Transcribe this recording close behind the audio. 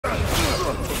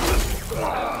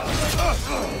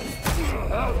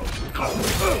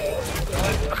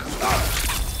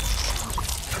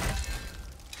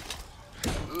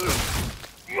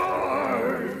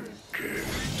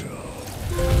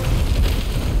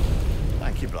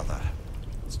like you, brother.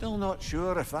 Still not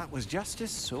sure if that was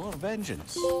justice or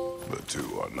vengeance. The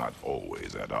two are not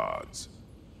always at odds.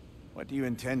 What do you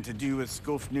intend to do with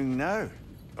Skofnung now?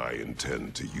 I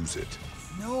intend to use it.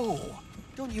 No!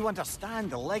 Don't you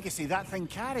understand the legacy that thing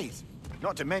carries?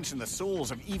 Not to mention the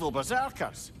souls of evil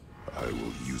berserkers. I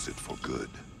will use it for good.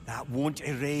 That won't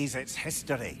erase its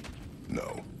history.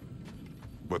 No.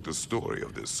 But the story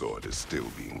of this sword is still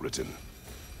being written.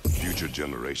 Future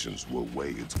generations will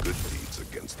weigh its good deeds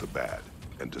against the bad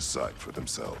and decide for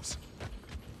themselves.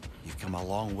 You've come a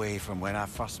long way from when I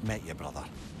first met you, brother.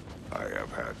 I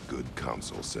have had good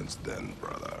counsel since then,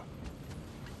 brother.